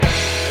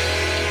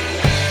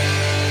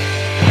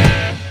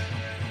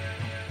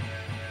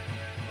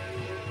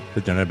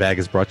The Donut Bag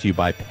is brought to you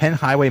by Penn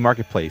Highway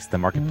Marketplace, the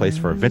marketplace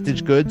for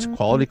vintage goods,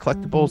 quality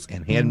collectibles,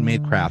 and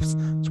handmade crafts.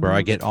 It's where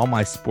I get all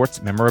my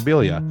sports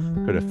memorabilia.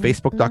 Go to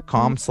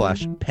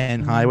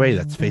facebook.com/Penn Highway.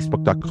 That's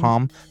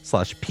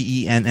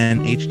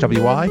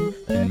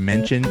facebook.com/PENNHWY and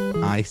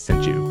mention I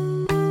sent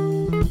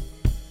you.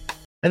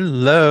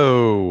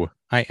 Hello.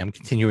 I am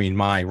continuing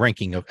my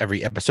ranking of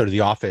every episode of The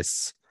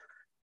Office.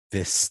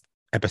 This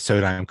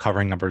episode, I am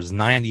covering numbers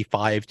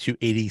 95 to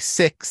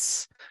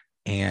 86.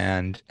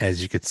 And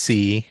as you could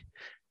see,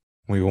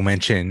 we will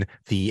mention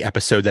the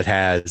episode that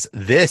has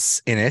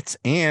this in it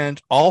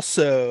and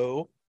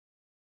also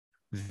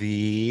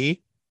the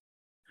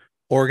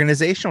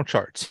organizational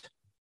charts.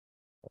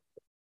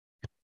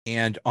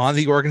 And on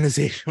the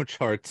organizational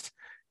charts,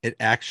 it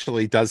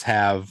actually does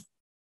have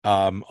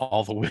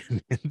all the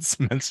women's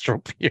menstrual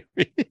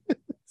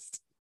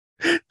periods.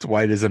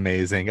 Dwight is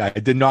amazing. I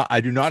do not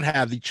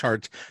have the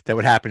chart that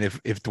would happen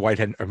if Dwight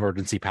had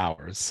emergency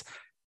powers.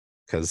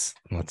 Because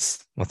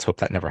let's hope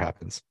that never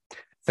happens.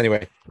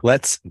 Anyway,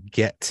 let's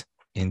get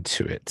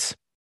into it.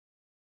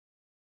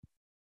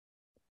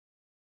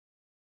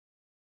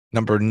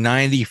 Number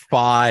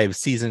 95,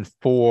 season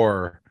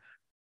 4,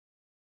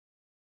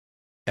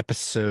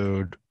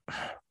 episode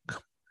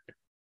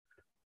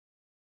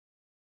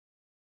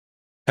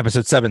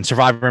 7,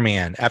 Survivor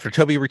Man. After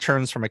Toby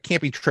returns from a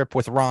camping trip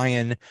with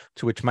Ryan,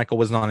 to which Michael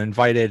was not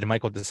invited,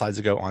 Michael decides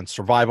to go on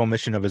survival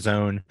mission of his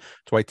own.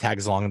 Dwight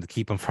tags along to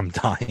keep him from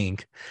dying.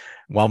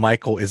 While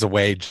Michael is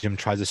away, Jim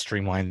tries to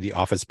streamline the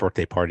office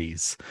birthday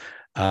parties.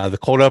 The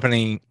cold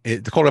opening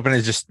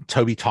is just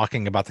Toby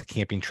talking about the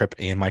camping trip,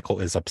 and Michael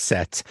is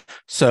upset.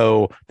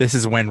 So this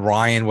is when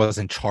Ryan was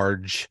in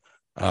charge,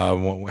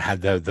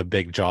 had the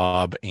big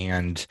job,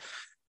 and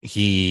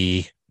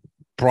he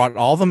brought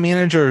all the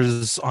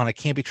managers on a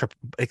camping trip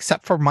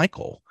except for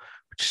Michael,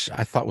 which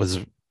I thought was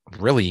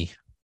really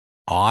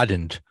odd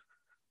and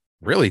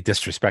really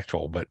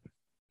disrespectful. But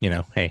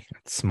hey,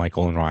 it's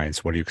Michael and Ryan,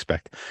 so what do you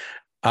expect?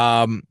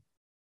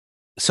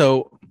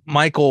 So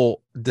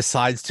Michael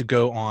decides to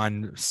go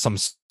on some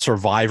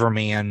Survivor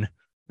Man.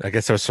 I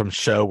guess there's some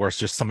show where it's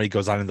just somebody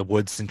goes out in the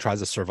woods and tries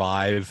to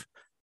survive.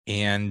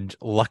 And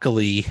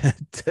luckily,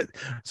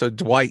 so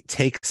Dwight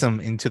takes him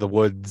into the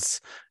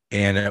woods.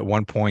 And at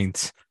one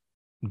point,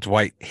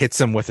 Dwight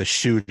hits him with a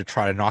shoe to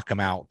try to knock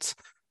him out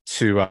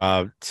to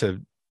I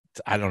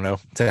don't know,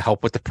 to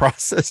help with the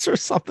process or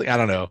something. I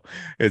don't know.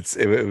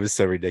 It was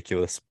so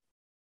ridiculous.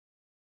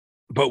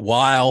 But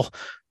while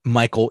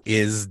Michael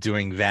is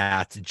doing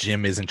that,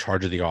 Jim is in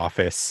charge of the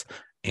office,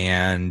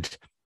 and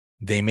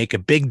they make a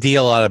big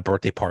deal out of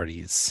birthday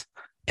parties.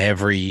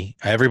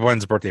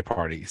 Everyone's birthday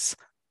parties,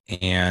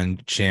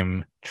 and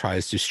Jim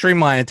tries to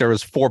streamline it. There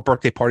was 4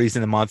 birthday parties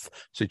in the month,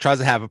 so he tries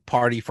to have a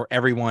party for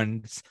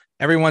everyone's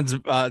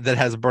that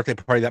has a birthday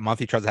party that month.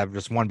 He tries to have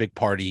just one big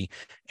party,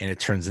 and it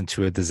turns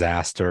into a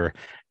disaster.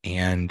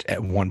 And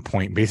at one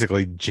point,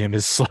 basically, Jim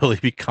is slowly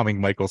becoming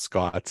Michael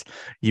Scott.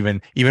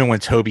 Even when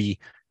Toby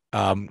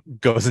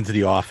goes into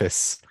the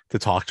office to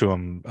talk to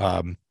him,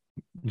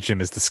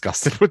 Jim is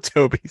disgusted with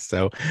Toby.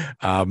 So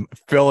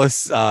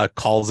Phyllis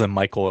calls him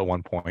Michael at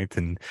one point,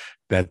 and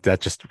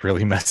that just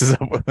really messes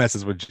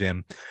with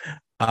Jim.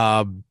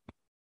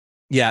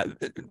 Yeah,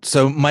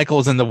 so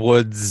Michael's in the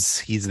woods.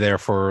 He's there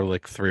for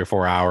like 3 or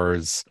 4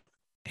 hours,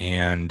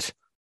 and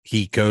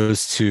he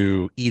goes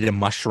to eat a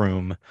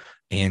mushroom,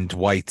 and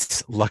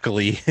Dwight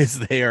luckily is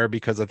there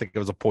because I think it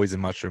was a poison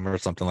mushroom or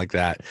something like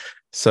that.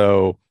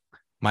 So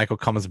Michael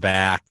comes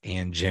back,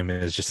 and Jim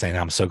is just saying,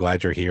 "I'm so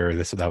glad you're here.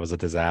 That was a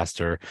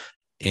disaster."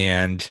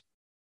 And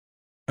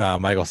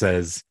Michael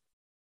says,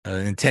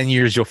 "In 10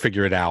 years, you'll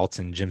figure it out."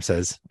 And Jim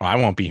says, "Well, I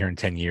won't be here in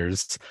 10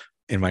 years."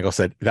 And Michael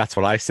said, "That's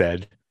what I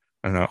said."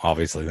 I don't know,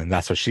 obviously, then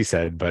that's what she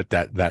said, but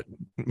that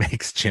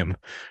makes Jim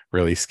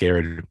really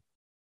scared.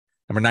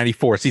 Number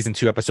 94, season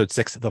 2, episode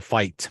 6, The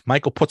Fight.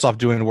 Michael puts off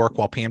doing work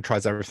while Pam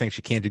tries everything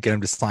she can to get him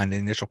to sign the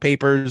initial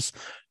papers.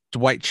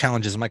 Dwight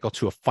challenges Michael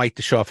to a fight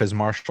to show off his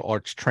martial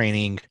arts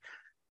training.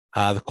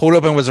 The cold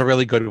open was a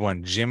really good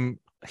one. Jim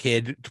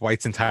hid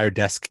Dwight's entire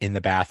desk in the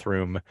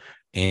bathroom,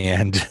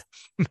 and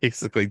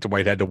basically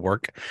Dwight had to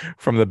work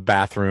from the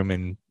bathroom,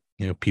 and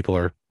people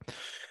are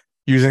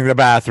using the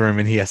bathroom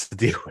and he has to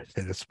deal with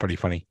it. It's pretty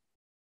funny.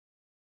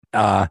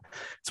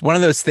 It's one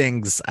of those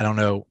things. I don't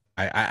know.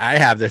 I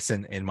have this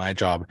in my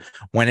job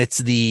when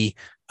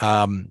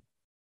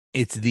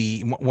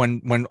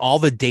when all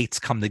the dates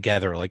come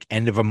together, like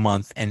end of a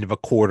month, end of a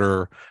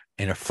quarter,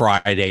 and a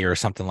Friday or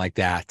something like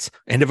that.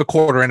 End of a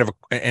quarter, end of a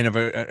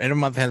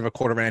month, end of a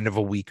quarter, end of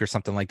a week or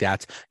something like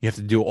that. You have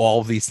to do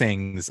all of these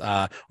things.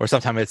 Or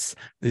sometimes it's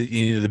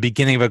the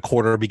beginning of a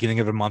quarter, beginning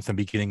of a month, and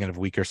beginning of a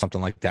week or something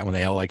like that. When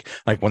they all like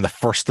when the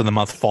first of the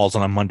month falls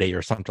on a Monday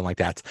or something like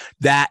that.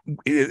 That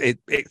it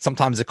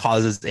sometimes it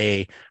causes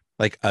a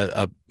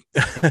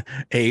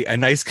a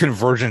nice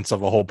convergence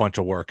of a whole bunch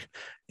of work.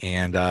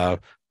 And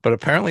but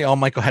apparently all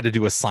Michael had to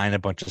do was sign a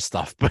bunch of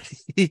stuff, but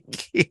he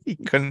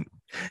couldn't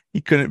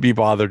be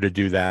bothered to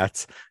do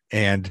that.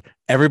 And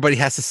everybody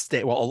has to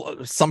stay.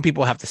 Well, some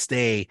people have to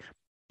stay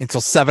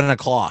until 7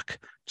 o'clock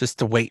just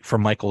to wait for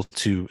Michael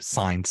to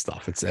sign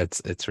stuff.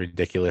 It's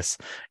ridiculous.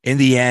 In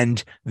the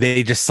end,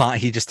 they just sign.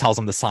 He just tells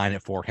them to sign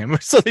it for him,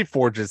 so they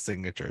forge his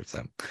signature.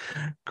 So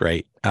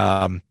great.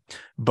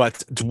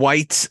 But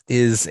Dwight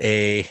is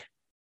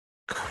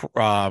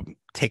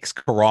takes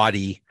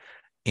karate,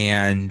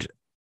 and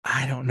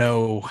I don't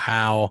know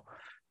how,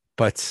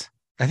 but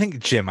I think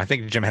Jim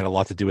had a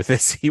lot to do with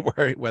this.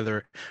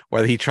 Whether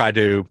he tried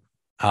to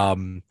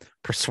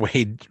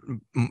persuade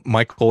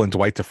Michael and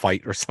Dwight to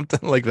fight or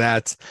something like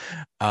that.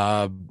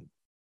 And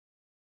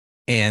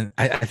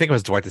I think it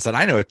was Dwight that said,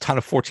 I know a ton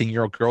of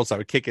 14-year-old girls that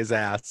would kick his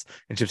ass.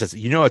 And Jim says,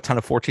 you know, a ton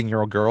of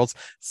 14-year-old girls?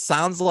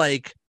 Sounds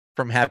like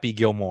from Happy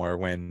Gilmore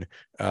when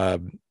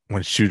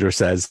Shooter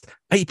says,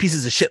 I eat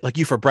pieces of shit like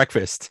you for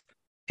breakfast.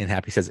 And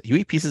Happy says, you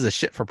eat pieces of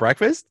shit for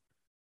breakfast?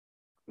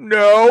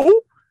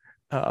 No.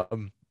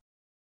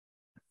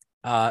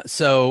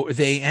 So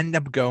they end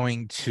up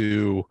going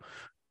to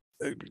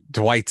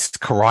Dwight's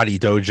karate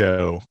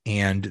dojo,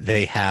 and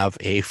they have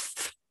a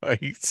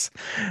fight.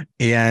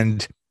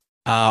 And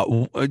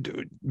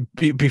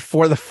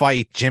before the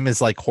fight, Jim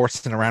is like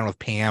horsing around with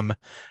Pam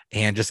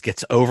and just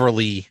gets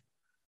overly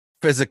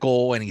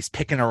physical, and he's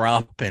picking her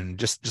up and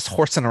just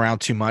horsing around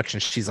too much.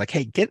 And she's like,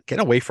 hey, get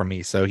away from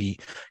me. So he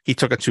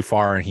took it too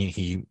far, and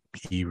he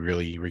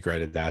really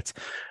regretted that.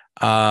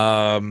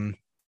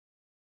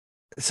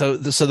 So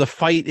the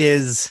fight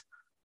is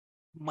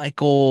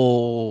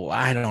Michael,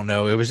 I don't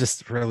know. It was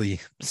just really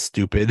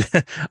stupid.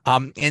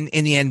 In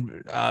the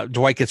end,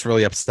 Dwight gets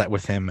really upset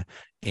with him,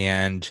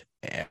 and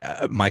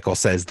Michael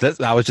says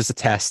that was just a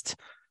test.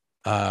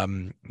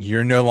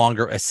 You're no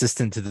longer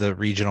assistant to the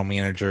regional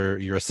manager.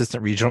 You're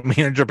assistant regional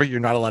manager, but you're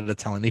not allowed to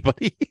tell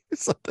anybody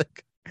something.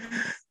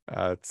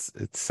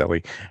 It's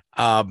silly.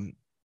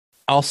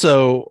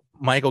 Also,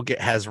 Michael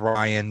has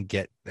Ryan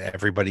get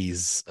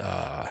everybody's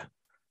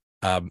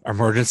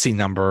emergency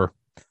number.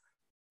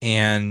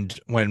 And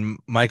when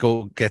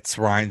Michael gets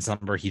Ryan's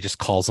number, he just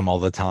calls him all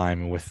the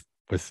time with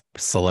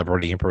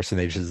celebrity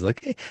impersonations,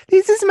 like, hey,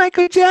 this is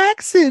Michael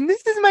Jackson,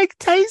 this is Mike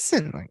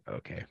Tyson. Like,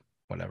 okay,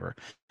 whatever.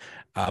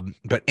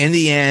 But in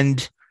the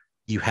end,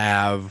 you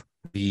have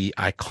the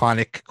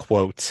iconic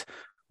quote,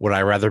 would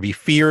I rather be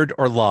feared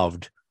or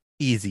loved?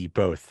 Easy,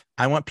 both.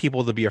 I want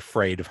people to be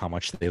afraid of how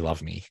much they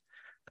love me.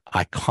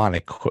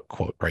 Iconic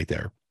quote right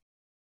there.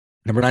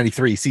 Number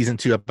 93, season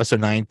 2,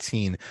 episode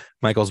 19,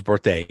 Michael's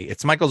birthday.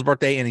 It's Michael's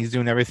birthday, and he's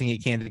doing everything he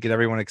can to get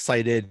everyone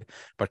excited,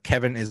 but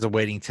Kevin is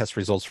awaiting test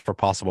results for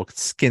possible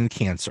skin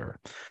cancer.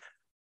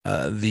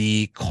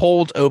 The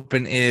cold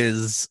open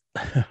is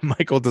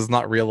Michael does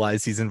not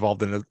realize he's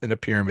involved in a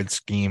pyramid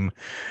scheme.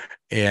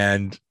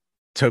 And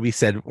Toby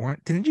said,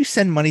 didn't you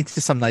send money to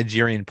some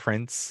Nigerian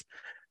prince?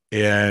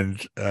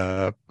 And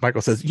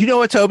Michael says, you know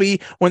what, Toby?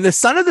 When the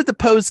son of the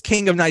deposed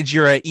king of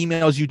Nigeria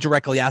emails you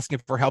directly asking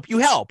for help, you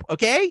help,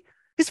 okay?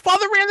 His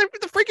father ran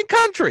the freaking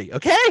country,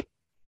 okay?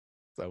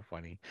 So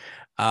funny.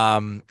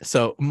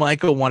 So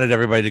Michael wanted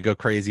everybody to go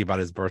crazy about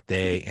his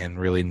birthday, and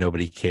really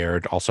nobody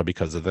cared, also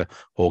because of the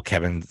whole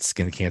Kevin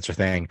skin cancer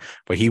thing.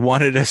 But he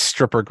wanted a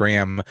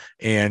strippergram,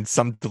 and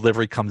some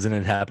delivery comes in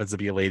and happens to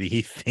be a lady.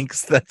 He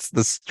thinks that's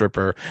the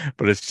stripper,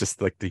 but it's just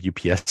like the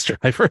UPS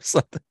driver or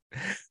something.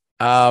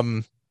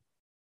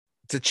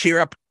 To cheer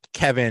up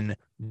Kevin,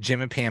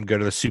 Jim and Pam go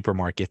to the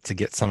supermarket to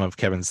get some of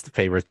Kevin's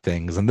favorite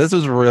things. And this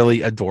was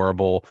really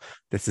adorable.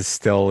 This is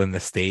still in the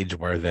stage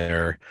where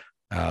they're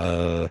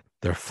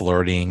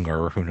flirting,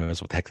 or who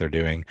knows what the heck they're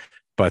doing.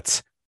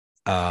 But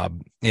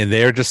and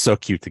they're just so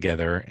cute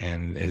together,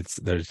 and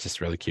they're just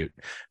really cute.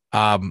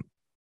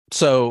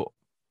 So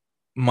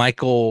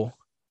Michael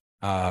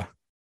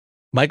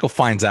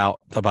finds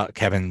out about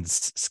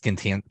Kevin's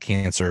skin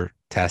cancer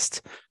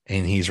test,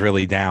 and he's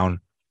really down.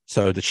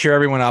 So to cheer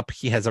everyone up,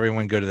 he has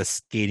everyone go to the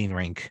skating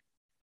rink,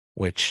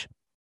 which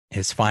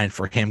is fine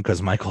for him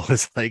because Michael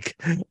is like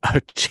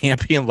a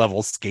champion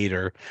level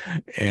skater.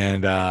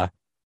 And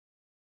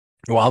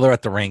while they're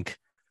at the rink,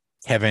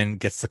 Kevin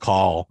gets the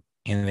call,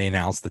 and they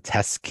announce the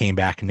test came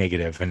back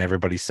negative, and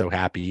everybody's so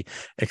happy,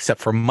 except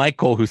for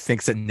Michael, who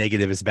thinks that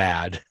negative is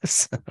bad.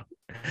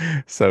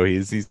 So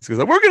he's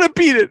like, we're gonna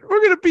beat it.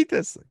 We're gonna beat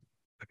this.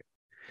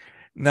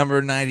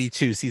 Number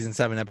 92, season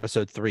 7,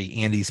 episode 3,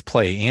 Andy's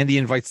play. Andy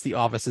invites the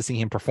office to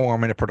see him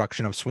perform in a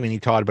production of Sweeney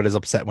Todd, but is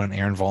upset when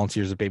Aaron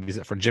volunteers a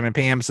babysit for Jim and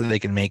Pam so they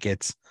can make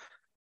it.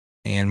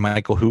 And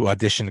Michael, who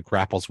auditioned,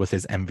 grapples with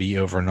his envy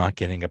over not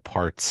getting a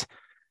part.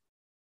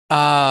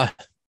 I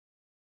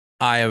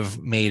have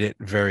made it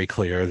very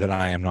clear that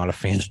I am not a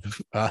fan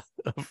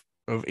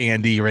of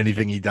Andy or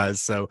anything he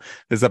does. So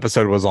this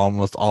episode was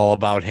almost all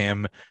about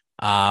him.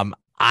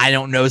 I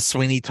don't know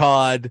Sweeney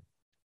Todd.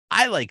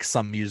 I like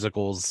some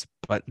musicals,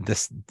 but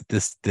this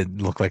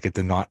didn't look like it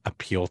did not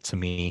appeal to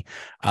me.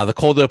 The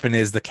cold open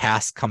is the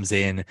cast comes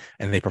in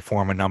and they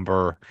perform a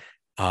number.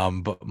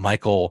 But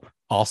Michael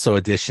also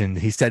auditioned.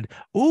 He said,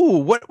 "Ooh,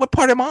 what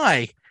part am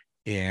I?"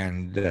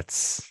 And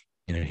that's,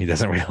 he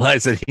doesn't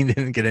realize that he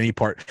didn't get any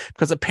part,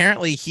 because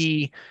apparently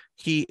he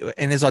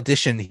in his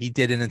audition he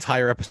did an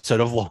entire episode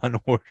of Law and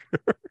Order.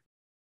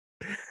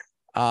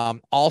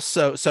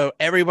 Also, so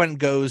everyone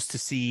goes to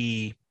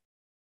see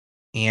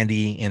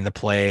Andy in the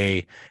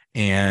play,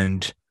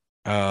 and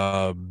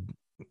um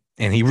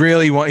he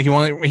really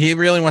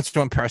wants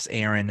to impress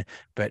Aaron,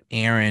 but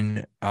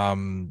Aaron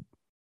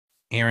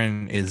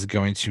is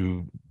going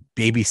to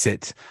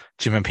babysit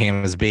Jim and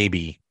Pam's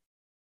baby,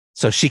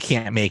 so she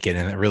can't make it,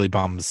 and it really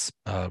bums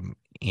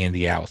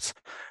Andy out.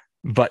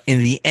 But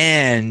in the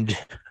end,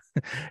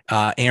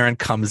 Aaron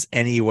comes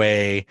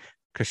anyway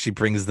because she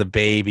brings the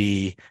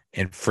baby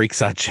and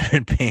freaks out Jim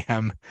and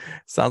Pam.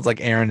 Sounds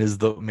like Aaron is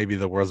maybe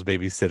the worst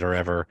babysitter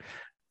ever.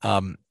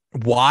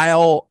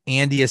 While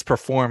Andy is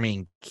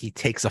performing, he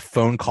takes a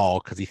phone call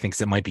because he thinks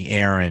it might be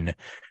Aaron,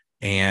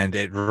 and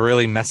it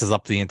really messes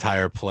up the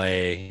entire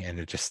play, and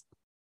it just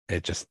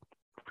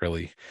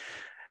really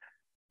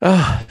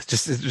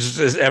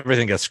just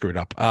everything gets screwed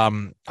up.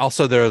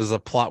 Also there's a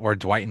plot where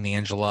Dwight and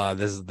Angela,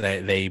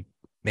 they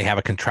have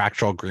a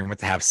contractual agreement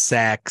to have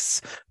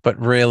sex, but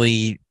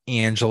really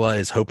Angela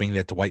is hoping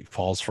that Dwight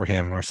falls for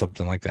him or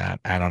something like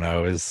that. I don't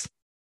know. Is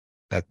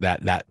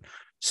that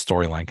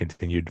storyline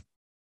continued.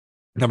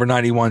 Number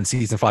 91,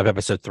 season 5,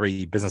 episode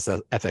 3, business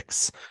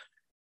ethics.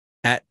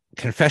 At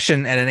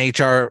confession at an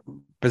HR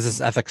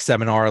business ethics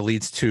seminar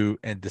leads to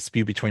a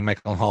dispute between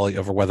Michael and Holly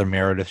over whether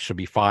Meredith should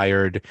be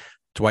fired.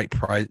 Dwight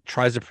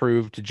tries to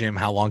prove to Jim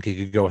how long he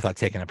could go without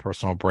taking a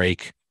personal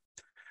break.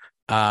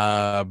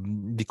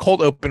 The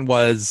cold open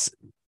was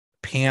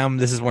Pam.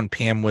 This is when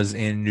Pam was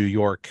in New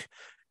York,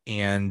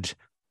 and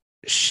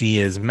she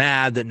is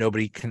mad that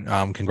nobody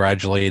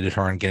congratulated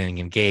her on getting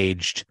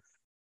engaged.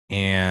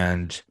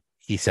 And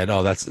he said,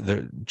 "Oh,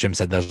 Jim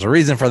said there's a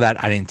reason for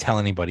that. I didn't tell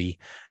anybody."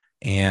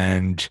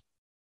 And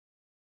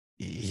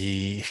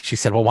she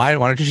said, "Well, why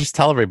don't you just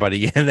tell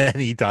everybody?" And then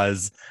he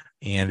does,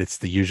 and it's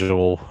the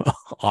usual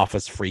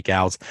office freak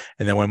outs.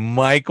 And then when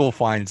Michael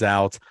finds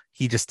out,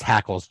 he just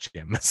tackles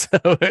Jim. So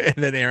and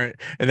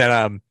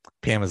then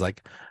Pam is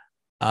like,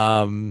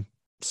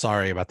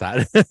 sorry about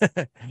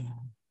that.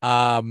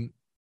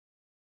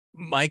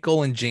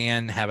 Michael and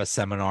Jan have a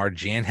seminar.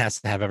 Jan has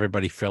to have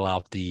everybody fill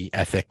out the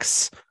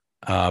ethics,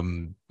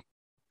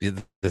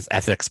 this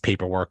ethics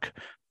paperwork.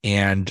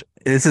 And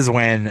this is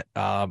when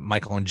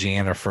Michael and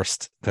Jan are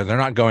first. They're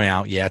not going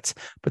out yet,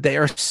 but they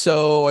are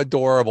so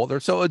adorable.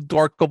 They're so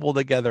adorable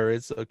together.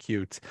 It's so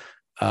cute.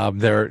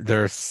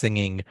 They're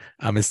singing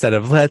instead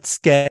of "Let's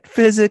get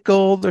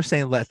physical," they're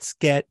saying "Let's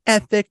get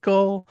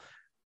ethical."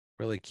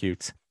 Really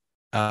cute.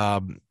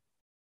 The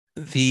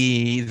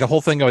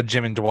whole thing about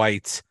Jim and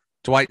Dwight.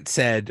 Dwight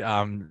said,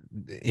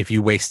 if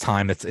you waste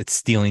time, it's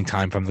stealing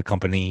time from the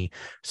company.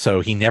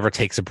 So he never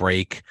takes a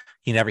break.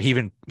 He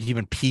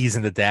even pees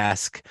in the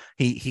desk.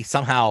 He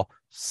somehow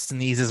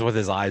sneezes with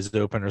his eyes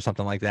open or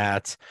something like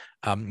that.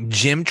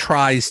 Jim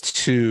tries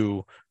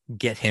to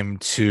get him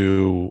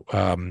to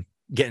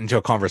get into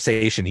a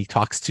conversation. He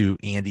talks to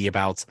Andy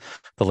about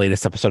the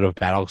latest episode of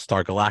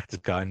Battlestar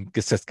Galactica and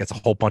gets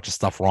a whole bunch of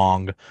stuff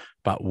wrong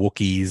about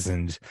Wookiees,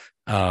 and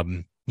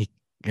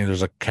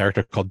there's a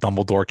character called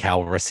Dumbledore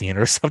Calrissian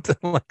or something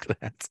like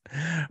that.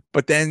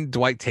 But then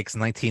Dwight takes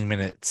 19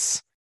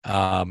 minutes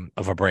of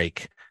a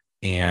break,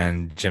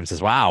 and Jim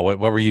says, "Wow, what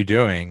were you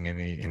doing?"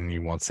 And he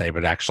won't say,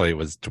 but actually it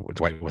was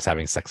Dwight was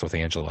having sex with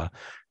Angela.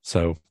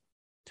 So,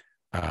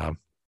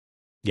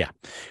 yeah.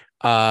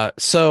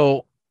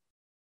 So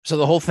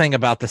the whole thing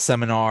about the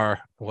seminar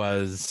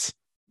was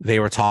they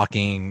were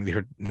talking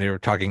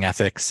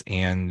ethics,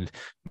 and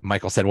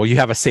Michael said, "Well, you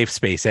have a safe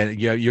space, and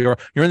you're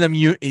in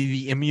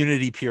the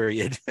immunity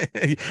period.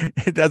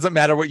 It doesn't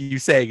matter what you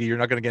say; you're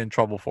not going to get in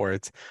trouble for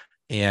it."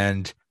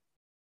 And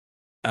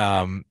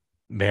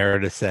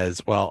Meredith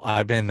says, "Well,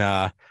 I've been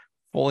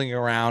fooling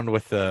around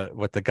with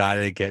the guy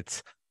that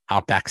gets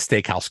Outback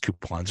Steakhouse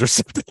coupons or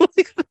something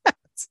like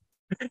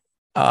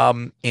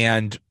that."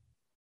 And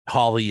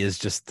Holly is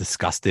just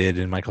disgusted,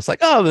 and Michael's like,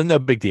 "Oh, no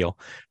big deal."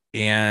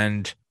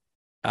 And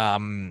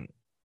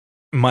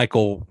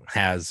Michael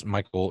is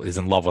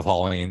in love with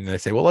Holly, and they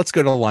say, "Well, let's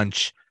go to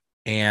lunch."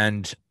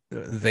 And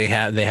they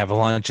have a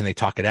lunch, and they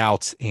talk it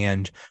out.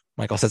 And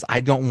Michael says,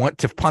 "I don't want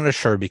to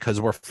punish her because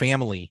we're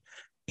family."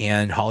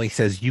 And Holly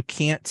says, "You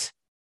can't.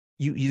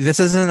 This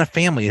isn't a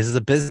family. This is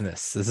a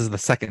business. This is the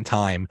second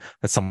time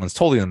that someone's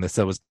told them this.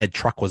 That was Ed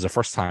Truck was the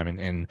first time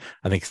in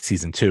I think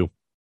season 2.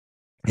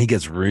 He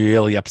gets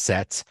really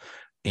upset,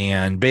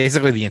 and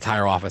basically the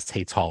entire office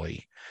hates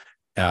Holly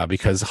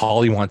because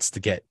Holly wants to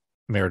get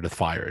Meredith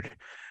fired.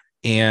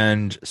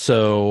 And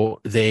so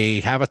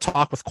they have a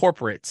talk with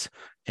corporate,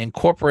 and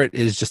corporate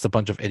is just a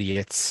bunch of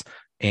idiots.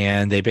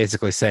 And they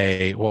basically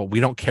say, "Well, we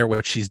don't care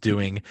what she's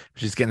doing.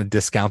 She's getting a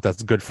discount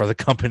that's good for the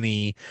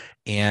company.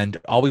 And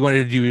all we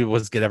wanted to do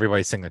was get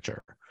everybody's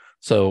signature.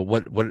 So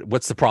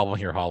what's the problem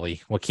here,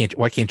 Holly? Why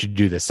can't you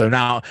do this?" So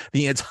now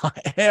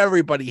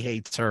everybody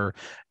hates her,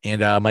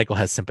 and Michael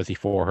has sympathy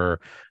for her.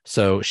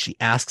 So she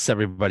asks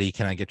everybody,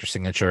 "Can I get your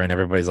signature?" And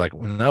everybody's like,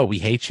 "No, we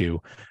hate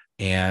you."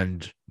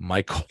 And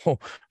Michael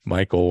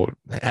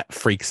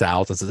freaks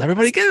out and says,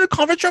 "Everybody get in the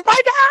conference room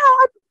right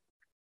now."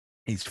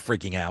 He's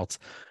freaking out.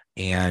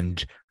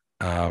 And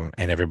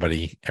And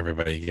everybody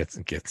gets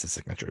the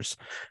signatures.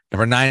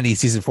 Number 90,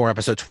 season 4,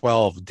 episode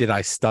 12. Did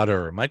I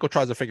stutter? Michael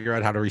tries to figure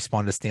out how to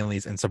respond to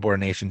Stanley's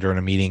insubordination during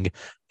a meeting,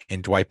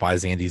 and Dwight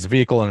buys Andy's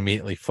vehicle and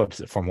immediately flips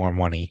it for more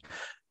money.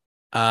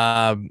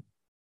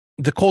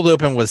 The cold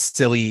open was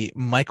silly.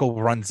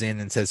 Michael runs in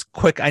and says,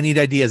 "Quick, I need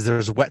ideas.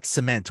 There's wet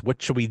cement.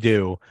 What should we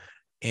do?"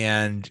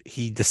 And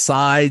he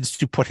decides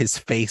to put his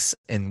face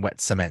in wet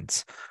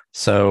cement.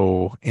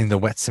 So in the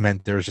wet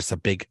cement, there's just a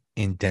big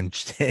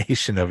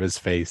indentation of his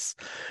face.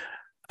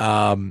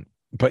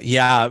 But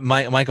yeah,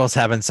 Michael's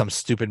having some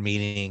stupid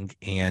meeting,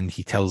 and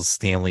he tells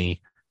Stanley,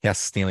 he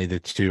asks Stanley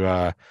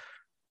to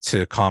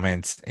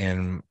comment,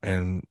 and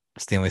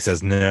Stanley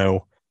says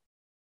no.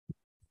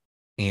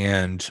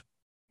 But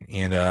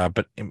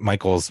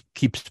Michael's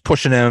keeps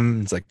pushing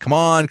him. It's like, come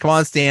on,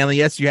 Stanley.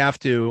 Yes, you have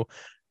to.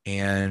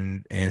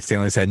 And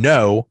Stanley said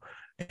no,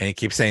 and he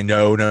keeps saying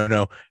no,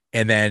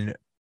 and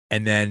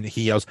then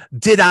he yells,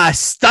 "Did I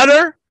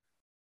stutter?"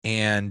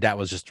 And that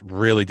was just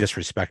really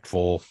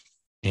disrespectful.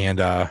 And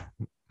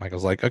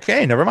Michael's like,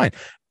 "Okay, never mind."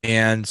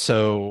 And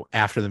so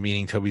after the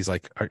meeting, Toby's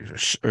like,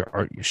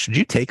 should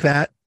you take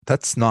that?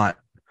 That's not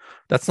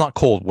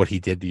cold what he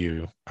did to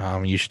you.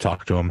 You should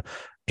talk to him.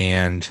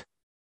 And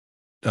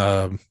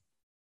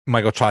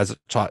Michael tries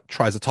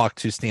to talk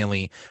to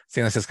Stanley.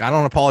 Stanley says, "I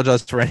don't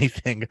apologize for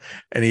anything."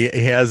 And he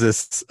has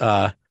this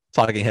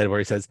talking head where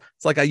he says,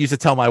 "It's like I used to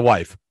tell my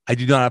wife, I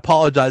do not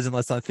apologize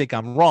unless I think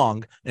I'm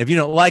wrong. And if you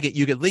don't like it,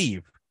 you could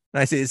leave."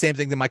 And I say the same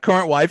thing to my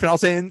current wife, and I'll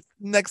say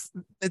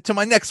to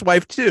my next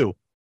wife too.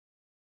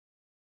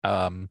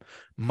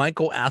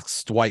 Michael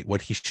asks Dwight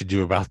what he should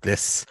do about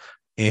this.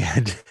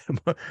 And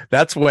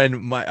that's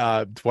when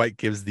Dwight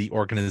gives the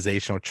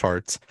organizational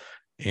charts,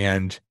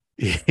 and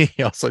he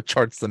also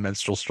charts the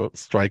menstrual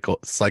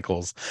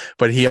cycles,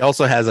 but he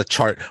also has a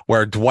chart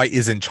where Dwight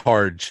is in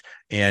charge,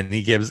 and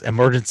he gives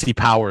emergency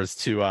powers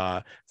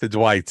to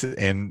Dwight,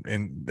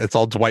 and that's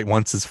all Dwight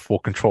wants is full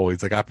control.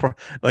 He's like,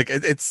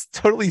 it's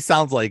totally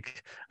sounds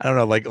like, I don't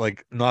know,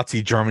 like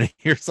Nazi Germany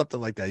or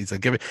something like that. He's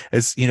like, give it,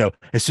 as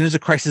soon as the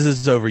crisis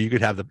is over, you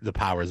could have the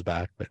powers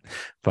back.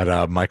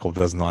 But Michael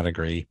does not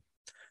agree.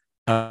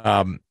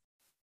 Michael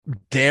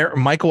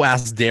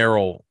asks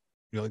Daryl,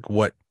 like,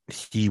 what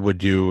he would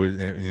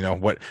do,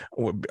 what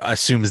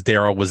assumes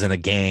Daryl was in a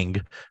gang.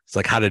 It's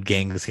like, how did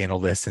gangs handle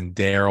this? And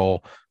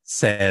Daryl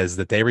says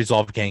that they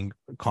resolve gang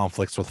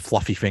conflicts with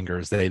fluffy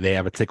fingers. They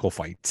have a tickle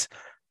fight,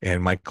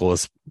 and Michael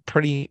is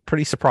pretty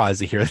surprised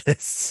to hear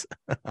this.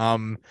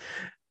 The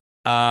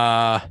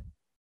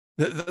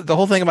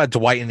whole thing about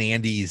Dwight and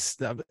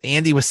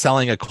Andy was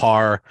selling a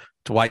car.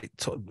 Dwight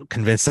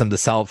convinced him to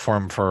sell it for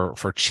him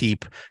for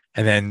cheap,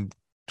 and then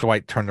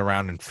Dwight turned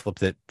around and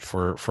flipped it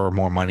for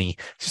more money.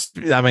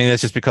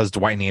 That's just because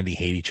Dwight and Andy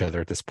hate each other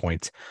at this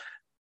point.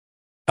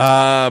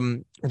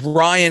 Ryan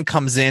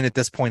comes in at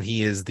this point.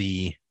 He is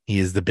the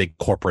big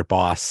corporate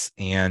boss,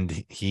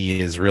 and he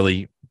is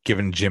really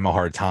giving Jim a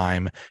hard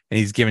time, and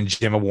he's giving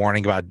Jim a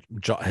warning about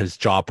his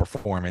job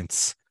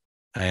performance.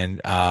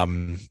 And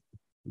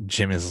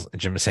Jim is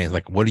saying,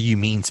 like, what do you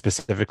mean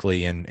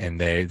specifically? And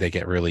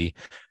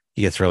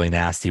he gets really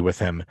nasty with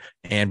him.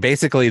 And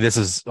basically this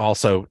is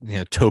also,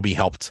 Toby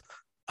helped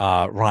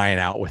Ryan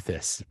out with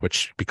this,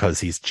 which,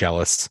 because he's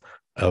jealous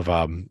of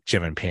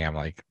Jim and Pam.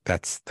 Like,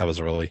 that was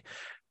a really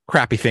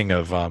crappy thing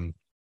of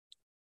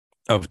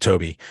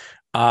Toby.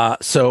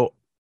 So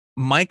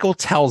Michael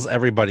tells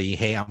everybody,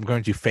 "Hey, I'm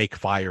going to fake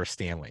fire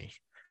Stanley."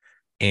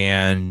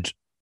 And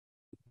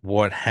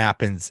what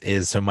happens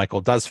is, so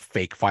Michael does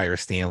fake fire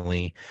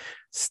Stanley.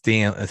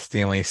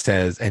 Stanley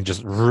says, and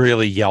just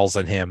really yells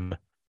at him,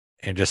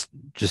 and just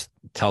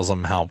tells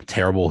him how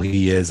terrible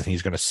he is, and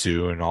he's going to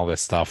sue and all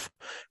this stuff.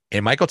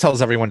 And Michael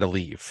tells everyone to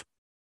leave,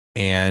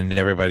 and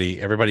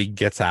everybody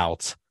gets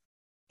out.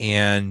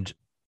 And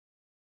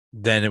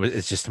then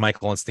it's just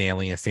Michael and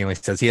Stanley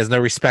says he has no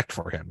respect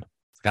for him.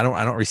 Like,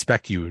 I don't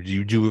respect you.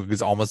 You do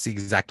almost the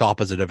exact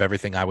opposite of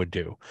everything I would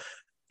do.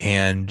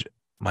 And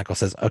Michael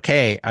says,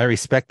 "Okay, I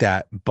respect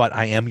that, but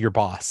I am your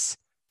boss,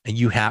 and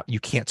you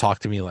can't talk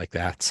to me like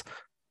that."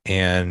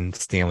 And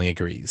Stanley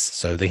agrees.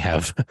 So they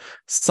have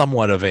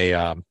somewhat of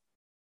a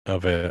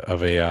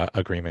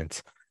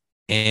agreement.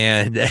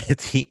 And at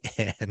the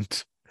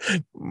end,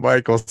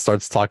 Michael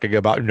starts talking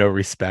about no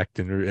respect,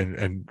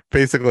 and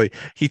basically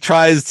he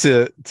tries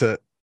to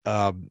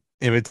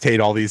imitate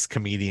all these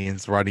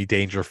comedians, Rodney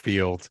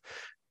Dangerfield,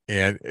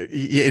 and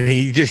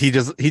he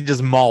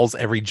just mauls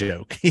every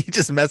joke. He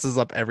just messes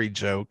up every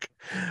joke.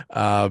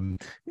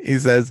 He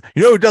says,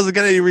 who doesn't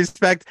get any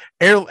respect?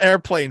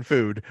 Airplane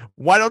food.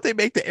 Why don't they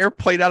make the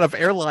airplane out of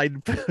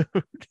airline food?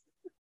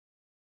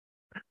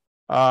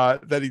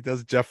 Then he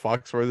does Jeff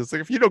Foxworthy. It's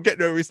like, if you don't get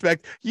no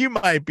respect, you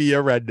might be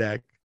a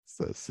redneck.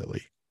 So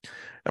silly.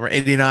 Number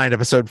 89,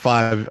 episode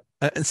 5,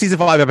 season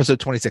 5, episode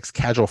 26,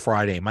 Casual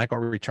Friday. Michael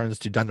returns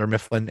to Dunder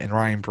Mifflin, and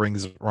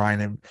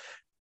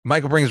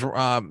Michael brings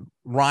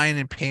Ryan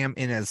and Pam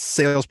in as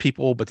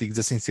salespeople, but the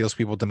existing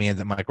salespeople demand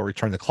that Michael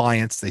return the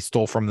clients they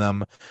stole from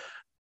them.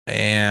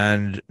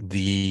 And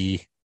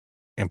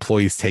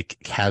employees take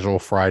Casual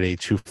Friday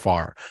too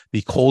far.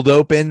 The cold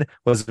open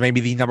was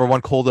maybe the number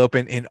one cold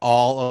open in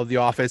all of The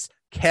Office.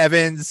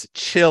 Kevin's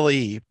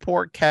chili.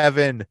 Poor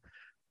Kevin.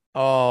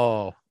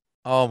 Oh,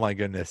 oh my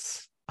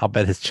goodness. I'll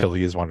bet his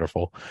chili is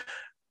wonderful.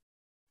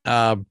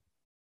 Um,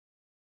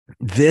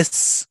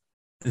 this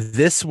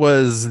this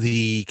was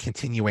the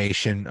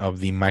continuation of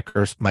the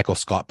Michael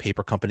Scott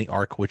Paper Company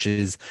arc, which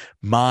is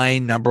my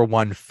number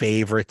one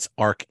favorite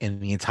arc in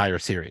the entire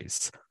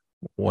series.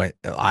 What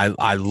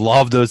I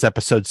love those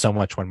episodes so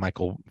much when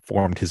Michael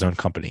formed his own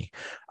company.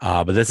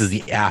 But this is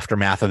the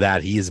aftermath of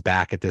that. He is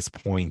back at this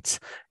point,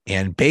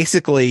 and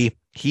basically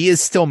he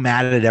is still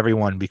mad at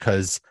everyone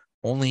because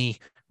only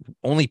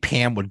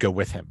Pam would go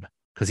with him,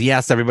 because he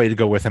asked everybody to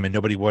go with him and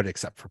nobody would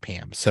except for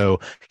Pam.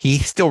 So he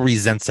still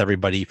resents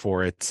everybody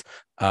for it.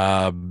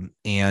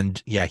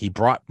 And yeah, he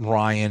brought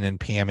Ryan and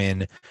Pam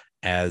in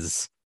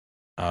as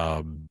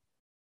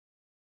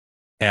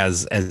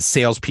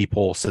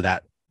salespeople, so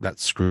that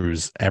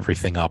screws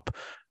everything up,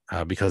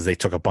 because they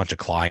took a bunch of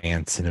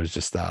clients and it was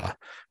just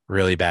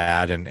really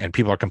bad, and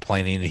people are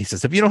complaining, and he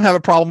says, if you don't have a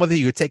problem with it,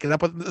 you take it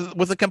up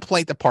with the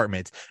complaint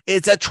department.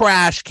 It's a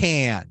trash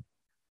can.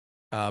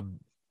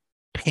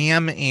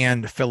 Pam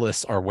and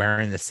Phyllis are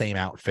wearing the same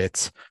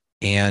outfits,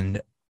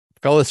 and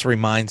Phyllis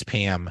reminds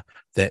Pam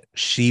that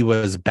she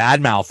was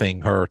bad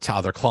mouthing her to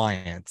other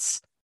clients.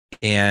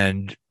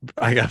 And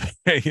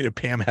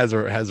Pam has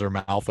her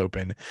mouth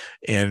open,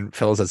 and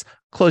Phyllis says,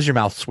 "Close your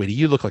mouth, sweetie.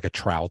 You look like a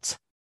trout."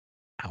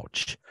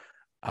 Ouch.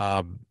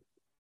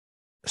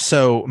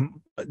 So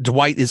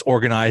Dwight is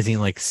organizing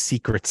like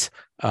secret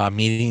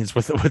meetings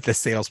with the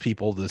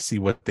salespeople to see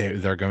what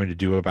they're going to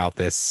do about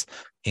this,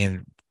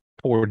 and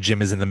poor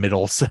Jim is in the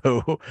middle,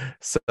 so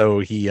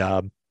he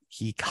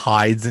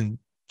hides and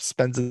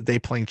spends the day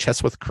playing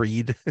chess with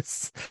Creed.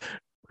 It's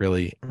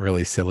really,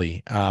 really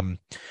silly.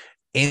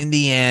 In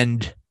the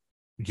end,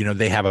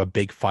 they have a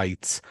big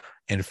fight,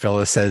 and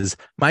Phyllis says,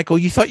 "Michael,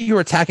 you thought you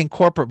were attacking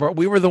corporate, but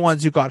we were the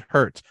ones who got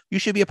hurt. You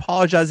should be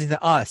apologizing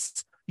to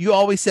us. You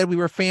always said we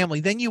were family.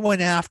 Then you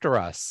went after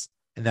us."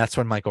 And that's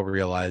when Michael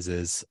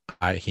realizes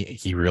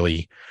he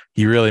really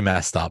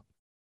messed up.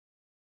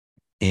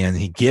 And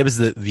he gives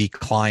the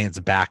clients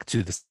back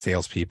to the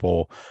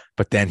salespeople,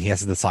 but then he has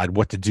to decide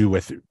what to do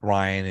with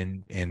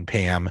Ryan and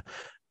Pam.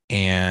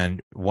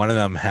 And one of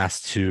them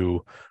has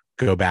to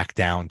go back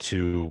down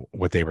to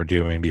what they were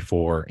doing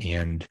before.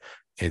 And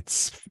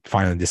it's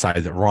finally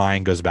decided that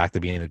Ryan goes back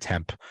to being a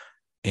temp.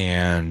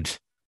 And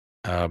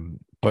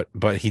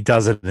but he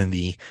does it in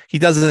the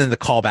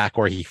callback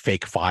where he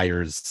fake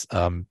fires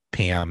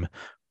Pam,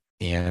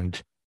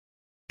 and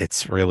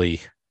it's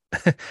really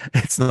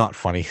it's not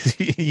funny.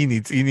 you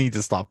need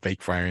to stop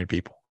fake firing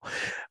people.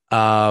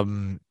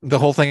 The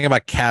whole thing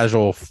about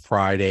Casual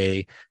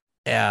Friday,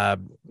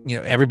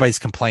 everybody's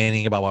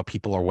complaining about what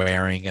people are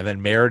wearing, and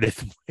then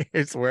Meredith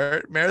doesn't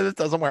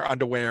wear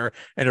underwear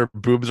and her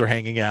boobs are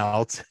hanging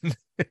out.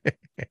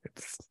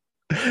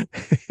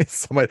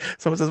 Someone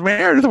says,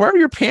 "Meredith, where are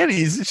your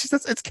panties?" She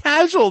says, "It's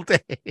Casual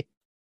Day."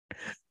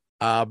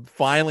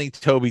 Finally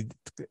Toby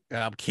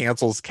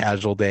cancels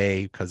Casual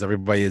Day because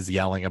everybody is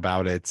yelling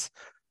about it.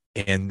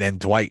 And then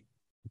Dwight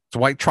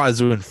tries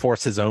to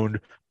enforce his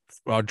own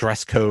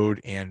dress code,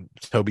 and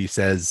Toby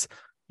says,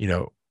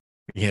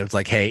 it's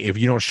like, "Hey, if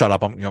you don't shut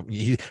up,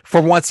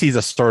 for once he's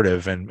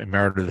assertive." And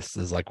Meredith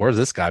is like, "Where's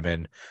this guy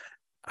been?"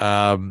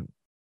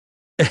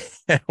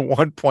 At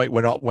one point,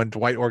 when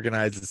Dwight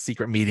organizes a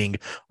secret meeting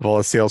with all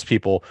the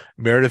salespeople,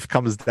 Meredith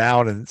comes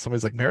down, and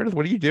somebody's like, "Meredith,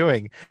 what are you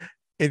doing?"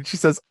 And she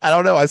says, "I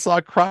don't know. I saw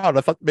a crowd.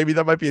 I thought maybe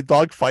there might be a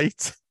dog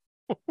fight."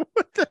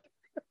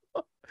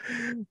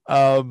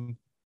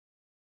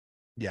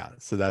 Yeah,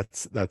 so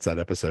that's that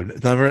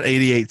episode. Number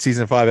 88,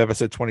 season 5,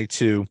 episode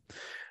 22,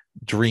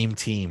 Dream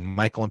Team.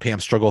 Michael and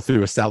Pam struggle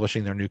through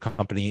establishing their new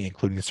company,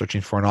 including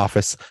searching for an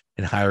office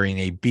and hiring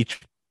a beach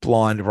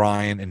blonde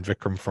Ryan and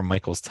Vikram from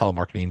Michael's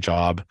telemarketing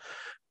job.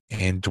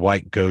 And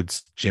Dwight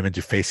goads Jim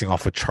into facing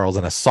off with Charles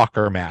in a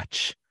soccer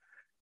match.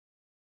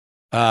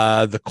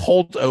 The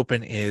cold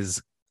open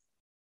is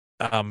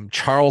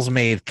Charles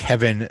made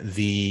Kevin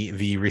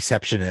the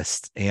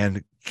receptionist,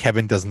 and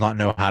Kevin does not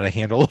know how to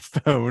handle a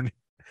phone.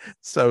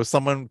 So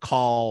somebody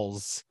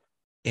called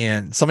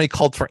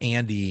for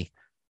Andy,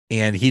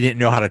 and he didn't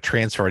know how to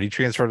transfer it. He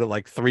transferred it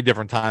like 3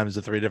 different times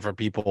to 3 different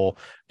people,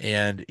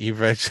 and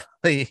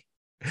eventually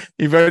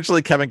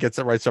Kevin gets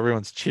it right, so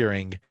everyone's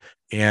cheering.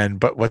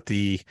 But what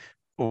the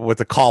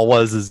call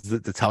was is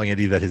to tell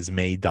Andy that his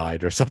maid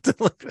died or something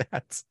like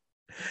that.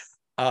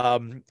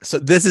 So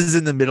this is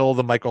in the middle of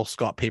the Michael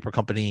Scott Paper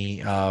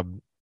Company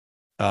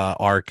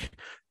arc,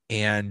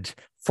 and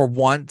for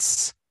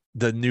once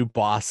the new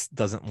boss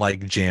doesn't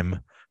like Jim,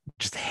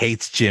 just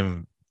hates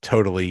Jim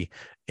totally.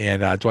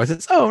 And Dwight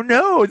says, "Oh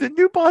no, the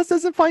new boss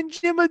doesn't find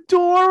Jim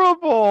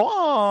adorable."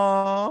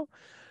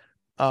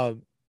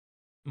 Aww.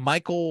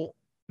 Michael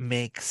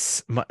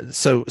makes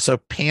so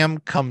Pam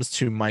comes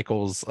to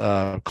Michael's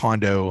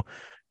condo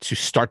to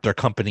start their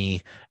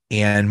company,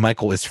 and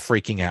Michael is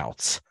freaking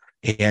out.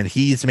 and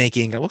he's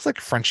making, it looks like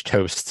French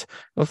toast.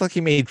 It looks like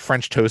he made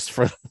French toast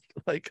for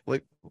like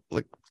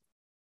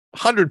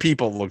 100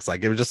 people. It looks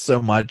like it was just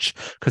so much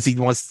because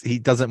he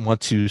doesn't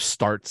want to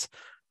start,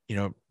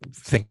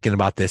 thinking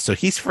about this. So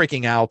he's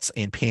freaking out,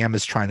 and Pam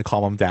is trying to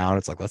calm him down.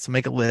 It's like, let's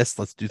make a list,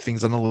 let's do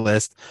things on the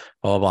list,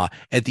 blah blah blah.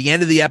 At the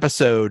end of the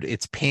episode,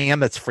 it's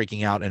Pam that's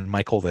freaking out and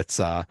Michael that's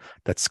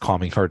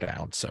calming her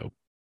down. So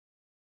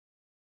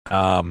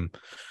um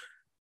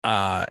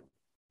uh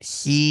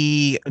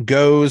he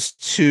goes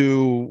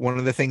to, one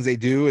of the things they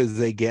do is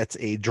they get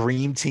a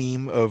dream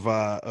team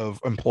of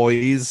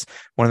employees.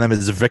 One of them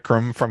is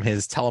Vikram from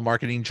his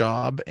telemarketing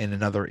job, and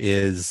another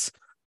is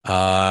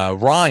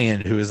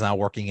Ryan, who is now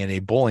working in a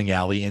bowling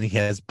alley, and he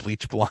has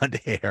bleach blonde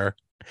hair.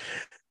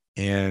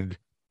 And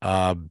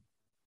I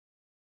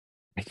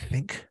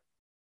think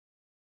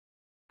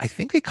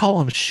they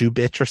call him shoe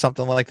bitch or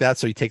something like that.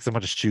 So he takes a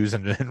bunch of shoes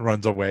and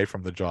runs away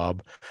from the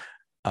job.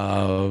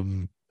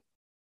 And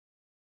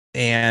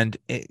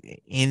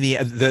in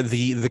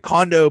the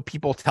condo,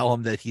 people tell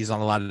him that he's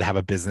not allowed to have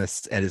a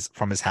business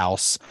from his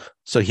house,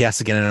 so he has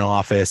to get in an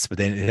office. But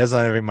then he doesn't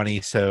have any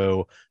money,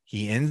 so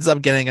he ends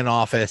up getting an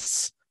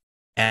office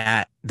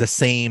at the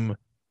same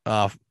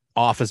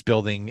office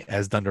building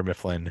as Dunder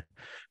Mifflin.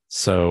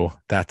 So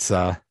that's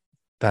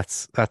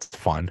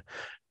fun.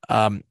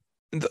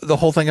 The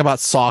whole thing about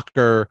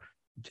soccer,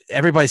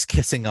 everybody's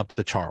kissing up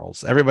to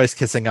Charles. Everybody's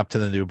kissing up to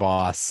the new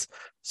boss.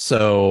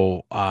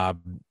 So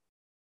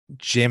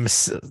Jim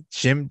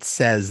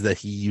says that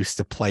he used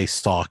to play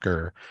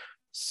soccer.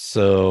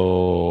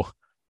 So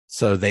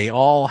they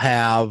all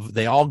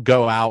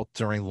go out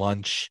during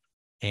lunch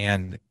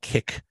and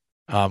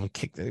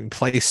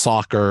play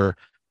soccer,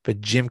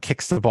 but Jim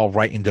kicks the ball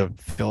right into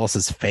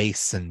Phyllis's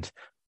face, and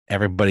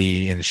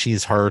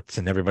she's hurt,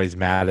 and everybody's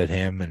mad at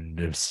him, and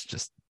it's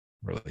just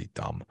really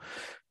dumb.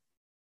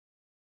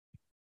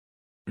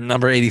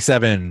 Number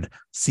 87,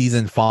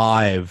 season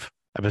 5,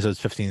 episodes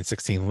 15 and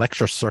 16,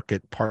 Lecture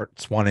Circuit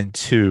Parts 1 and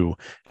 2.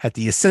 At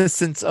the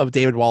assistance of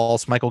David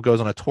Wallace, Michael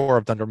goes on a tour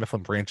of Dunder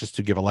Mifflin branches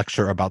to give a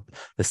lecture about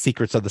the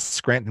secrets of the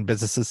Scranton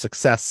business's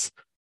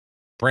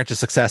branch's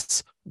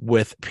success,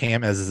 with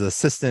Pam as his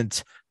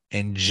assistant,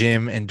 and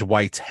Jim and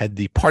Dwight head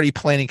the party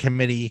planning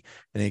committee,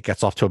 and it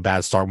gets off to a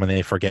bad start when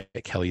they forget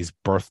Kelly's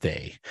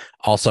birthday.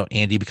 Also,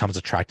 Andy becomes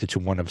attracted to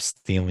one of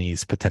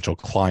Stanley's potential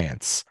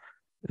clients.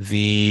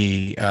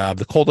 The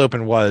cold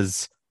open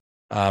was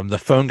the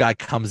phone guy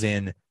comes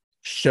in,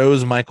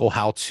 shows Michael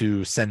how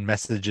to send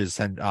messages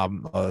and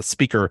a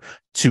speaker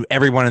to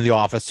everyone in the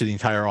office, to the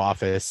entire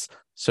office.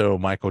 So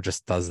Michael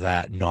just does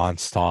that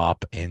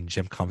nonstop, and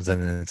Jim comes in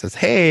and says,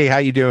 "Hey, how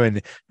you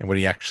doing?" And what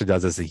he actually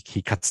does is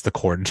he cuts the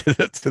cord to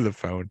the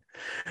phone.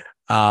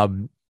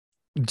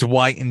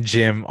 Dwight and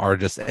Jim are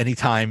just,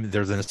 anytime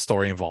there's a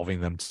story involving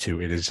them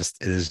too, it is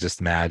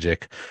just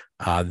magic.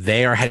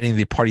 They are heading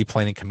the party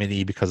planning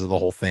committee because of the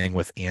whole thing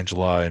with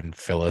Angela and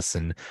Phyllis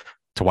and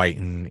Dwight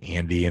and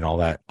Andy and all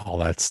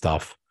that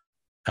stuff.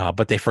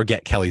 But they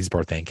forget Kelly's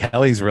birthday, and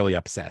Kelly's really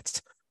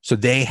upset. So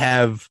they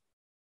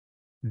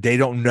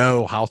don't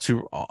know how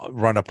to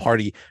run a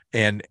party,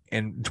 and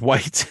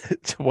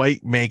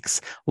Dwight makes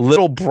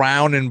little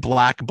brown and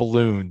black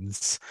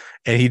balloons,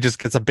 and he just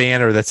gets a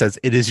banner that says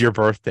 "It is your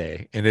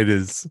birthday," and it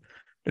is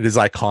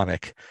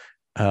iconic.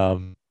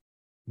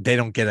 They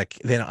don't get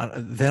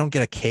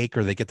a cake,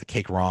 or they get the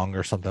cake wrong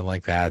or something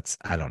like that.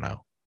 I don't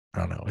know.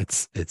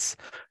 It's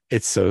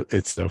so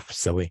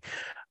silly.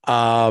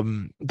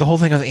 The whole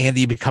thing of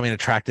Andy becoming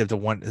attractive to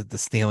the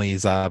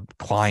Stanley's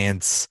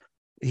clients.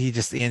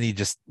 Andy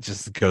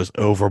just goes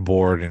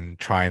overboard and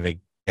trying to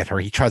get her.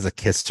 He tries to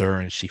kiss her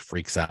and she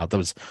freaks out. That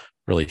was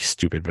really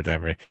stupid, but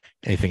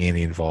anything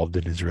Andy involved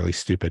in is really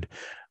stupid.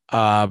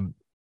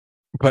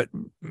 But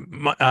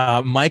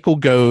Michael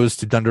goes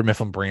to Dunder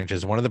Mifflin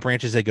branches. One of the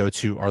branches they go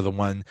to is the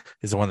one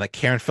that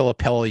Karen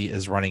Filippelli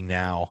is running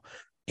now.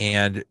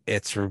 And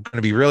it's going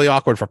to be really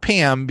awkward for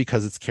Pam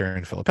because it's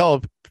Karen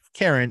Filippelli,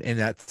 and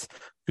that's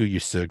who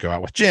used to go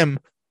out with Jim.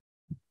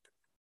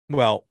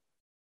 Well,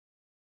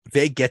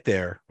 they get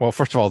there. Well,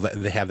 first of all,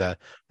 they have this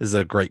is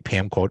a great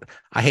Pam quote.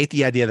 "I hate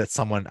the idea that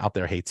someone out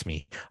there hates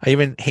me. I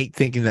even hate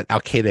thinking that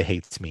Al Qaeda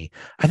hates me.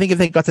 I think if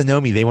they got to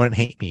know me, they wouldn't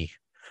hate me.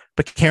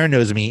 But Karen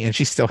knows me, and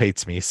she still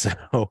hates me." So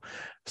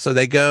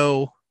they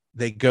go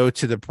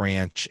to the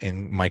branch,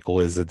 and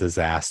Michael is a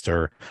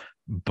disaster.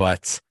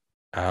 But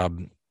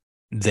Pam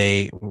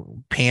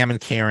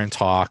and Karen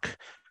talk,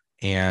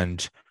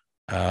 and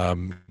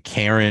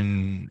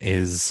Karen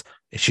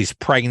she's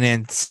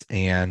pregnant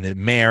and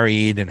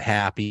married and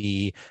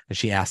happy, and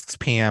she asks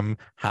Pam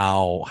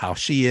how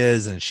she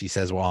is, and she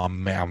says, "Well,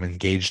 I'm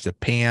engaged to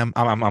Pam.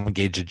 I'm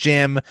engaged to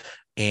Jim."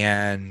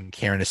 And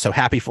Karen is so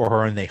happy for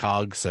her, and they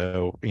hug.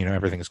 So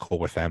everything is cool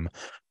with them.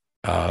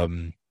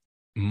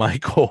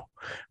 Michael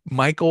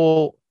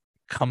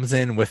comes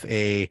in with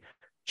a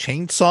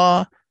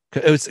chainsaw.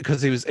 It was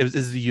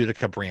the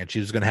Utica branch. He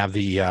was going to have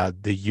the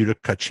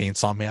Utica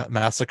chainsaw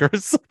massacre or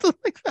something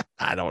like that.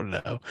 I don't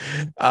know.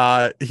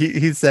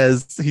 He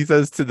says to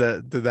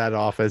that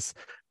office,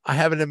 I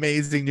have an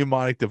amazing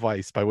mnemonic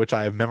device by which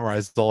I have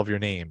memorized all of your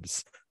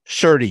names.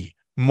 Shirty,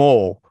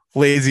 Mole,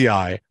 Lazy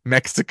Eye,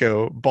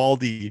 Mexico,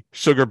 Baldy,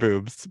 Sugar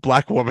Boobs,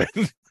 Black Woman.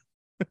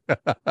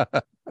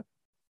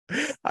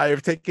 I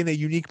have taken a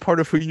unique part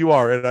of who you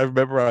are and I've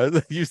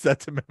memorized used that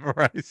to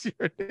memorize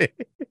your name.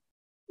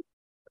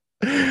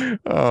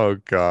 Oh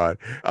God.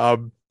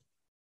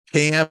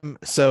 Pam,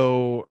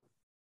 so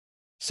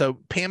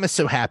Pam is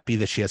so happy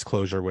that she has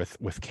closure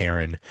with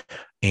Karen,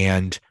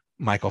 and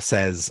Michael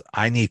says,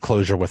 "I need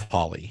closure with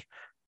Holly."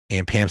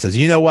 And Pam says,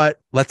 "You know what?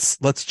 Let's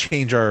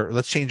change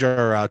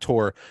our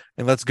tour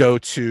and let's go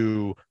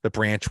to the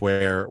branch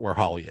where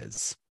Holly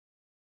is."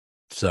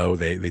 So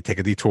they take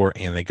a detour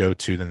and they go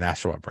to the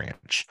Nashua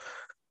branch.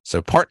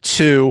 So part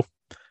two,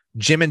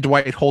 Jim and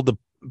Dwight hold the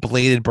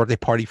belated birthday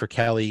party for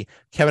Kelly.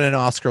 Kevin and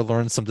Oscar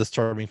learn some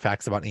disturbing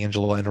facts about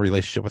Angela and her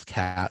relationship with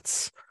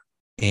cats.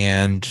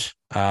 And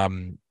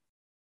Pam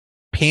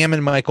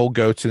and Michael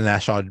go to the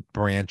Nashua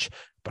branch,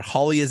 but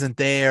Holly isn't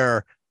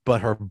there,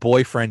 but her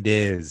boyfriend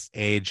is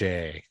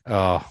AJ.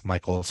 Oh,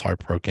 Michael is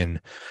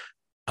heartbroken.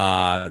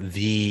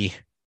 The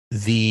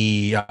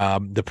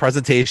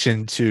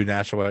presentation to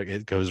Nashua,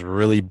 it goes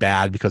really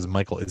bad because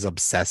Michael is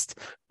obsessed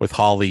with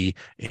Holly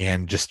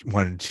and he just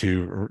wants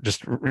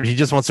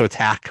to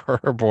attack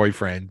her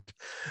boyfriend.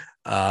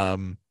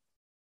 In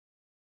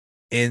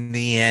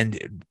the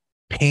end,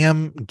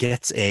 Pam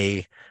gets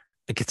a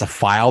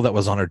file that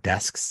was on her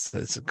desk.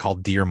 It's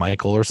called Dear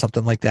Michael or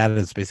something like that.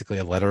 It's basically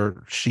a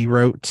letter she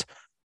wrote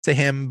to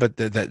him, but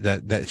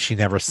that she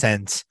never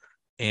sent.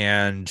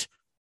 And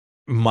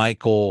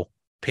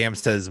Pam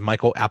says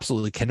Michael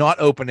absolutely cannot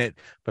open it,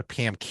 but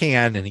Pam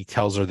can, and he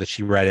tells her that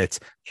she read it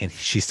and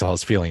she still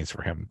has feelings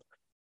for him.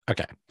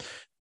 Okay.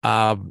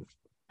 Um,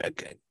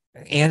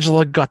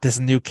 Angela got this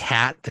new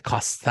cat that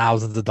costs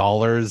thousands of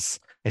dollars,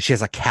 and she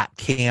has a cat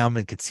cam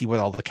and can see what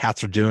all the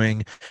cats are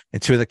doing,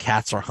 and two of the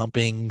cats are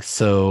humping.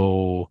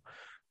 So,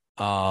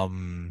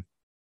 um,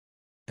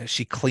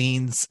 she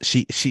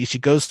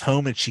goes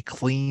home and she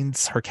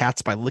cleans her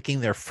cats by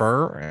licking their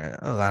fur.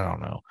 I don't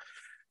know.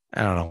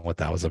 I don't know what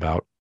that was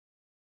about.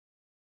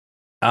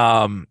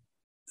 The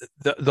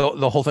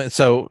whole thing.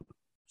 So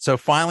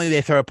finally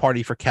they throw a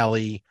party for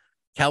Kelly.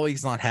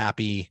 Kelly's not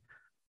happy.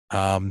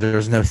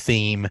 There's no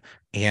theme,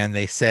 and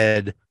they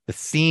said the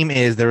theme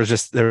is there was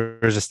just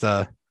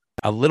a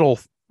little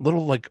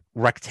like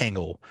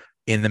rectangle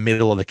in the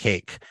middle of the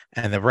cake,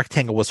 and the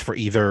rectangle was for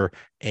either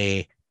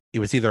a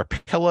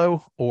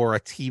pillow or a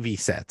TV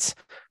set,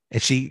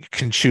 and she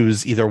can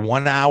choose either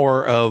 1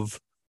 hour of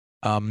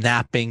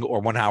napping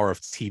or 1 hour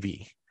of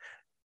TV,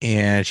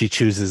 and she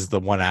chooses the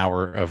 1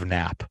 hour of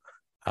nap.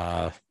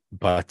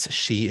 But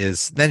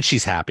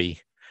she's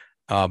happy.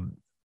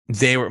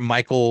 They were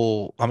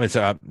Michael.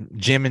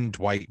 Jim and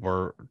Dwight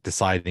were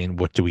deciding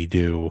what do we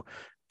do,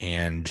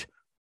 and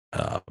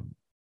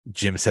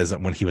Jim says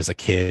that when he was a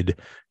kid,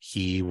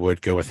 he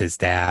would go with his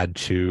dad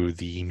to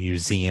the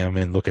museum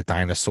and look at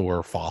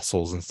dinosaur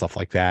fossils and stuff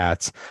like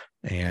that.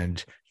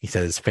 And he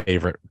said his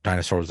favorite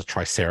dinosaur was a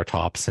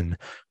Triceratops. And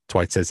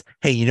Dwight says,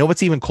 "Hey, you know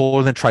what's even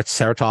cooler than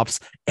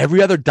Triceratops?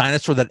 Every other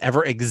dinosaur that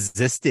ever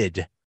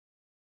existed."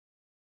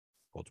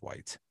 Old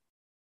Dwight.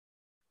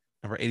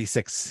 Number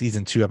 86,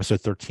 season 2,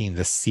 episode 13,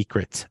 The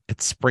Secret.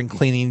 It's spring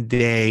cleaning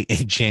day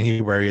in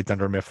January at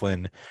Dunder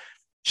Mifflin.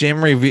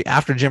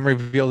 After Jim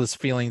revealed his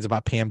feelings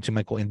about Pam to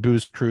Michael in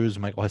Booze Cruise,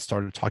 Michael has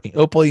started talking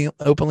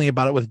openly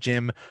about it with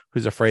Jim,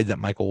 who's afraid that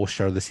Michael will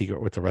share the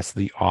secret with the rest of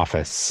the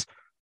office.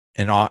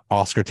 And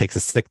Oscar takes a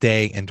sick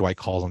day, and Dwight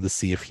calls him to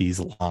see if he's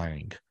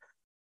lying.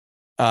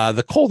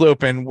 The cold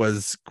open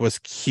was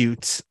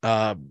cute.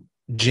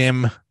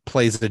 Jim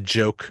plays a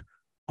joke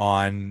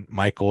on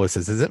Michael. It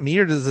says, "Is it me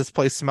or does this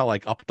place smell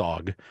like Up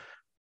Dog?"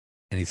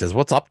 And he says,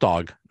 "What's Up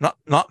Dog?"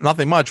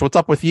 Nothing much. What's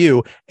up with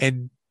you?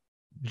 And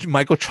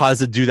Michael tries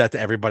to do that to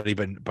everybody,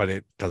 but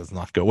it does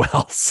not go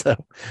well.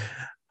 So,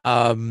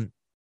 the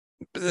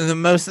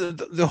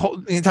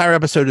entire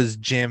episode is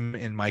Jim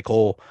and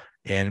Michael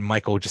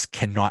just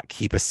cannot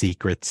keep a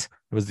secret.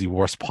 It was the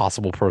worst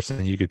possible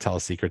person you could tell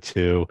a secret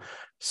to.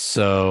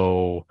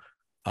 So,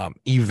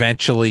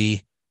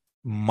 eventually,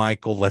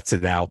 Michael lets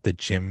it out that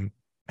Jim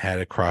had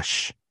a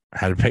crush,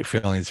 had big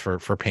feelings for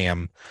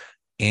Pam,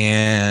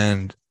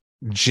 and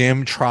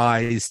Jim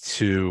tries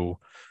to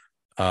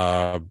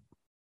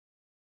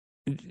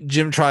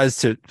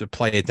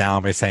play it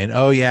down by saying,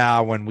 "Oh yeah,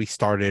 when we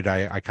started,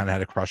 I kind of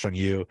had a crush on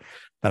you.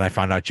 Then I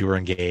found out you were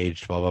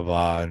engaged, blah blah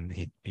blah." And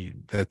he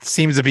that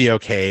seems to be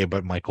okay,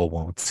 but Michael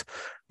won't.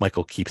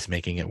 Michael keeps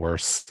making it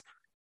worse.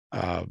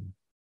 The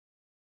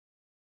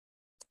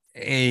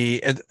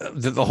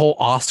whole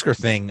Oscar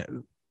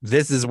thing.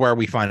 This is where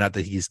we find out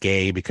that he's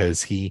gay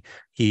because he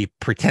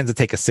pretends to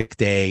take a sick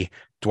day.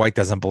 Dwight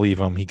doesn't believe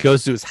him. He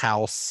goes to his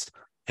house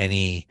and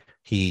he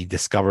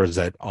discovers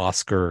that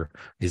Oscar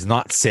is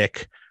not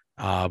sick,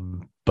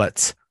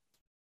 but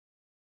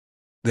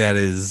that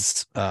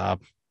is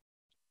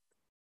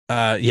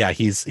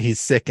he's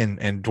sick,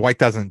 and Dwight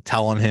doesn't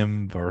tell on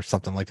him or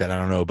something like that. I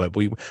don't know, but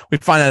we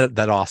find out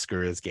that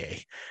Oscar is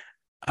gay.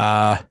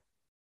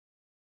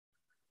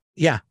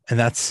 Yeah, and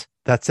that's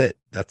it.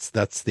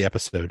 That's the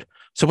episode.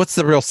 So what's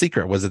the real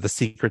secret? Was it the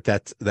secret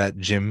that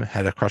Jim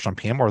had a crush on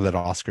Pam, or that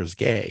Oscar's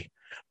gay?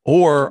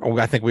 Or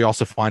I think we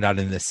also find out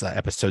in this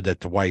episode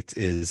that Dwight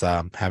is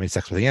having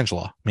sex with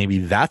Angela. Maybe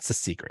that's the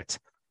secret.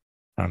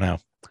 I don't know.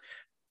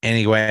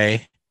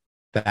 Anyway,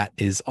 that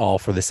is all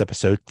for this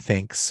episode.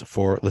 Thanks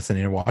for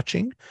listening and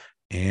watching,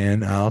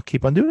 and I'll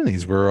keep on doing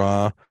these.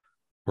 We're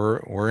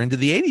into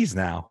the 80s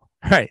now.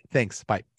 All right, thanks. Bye.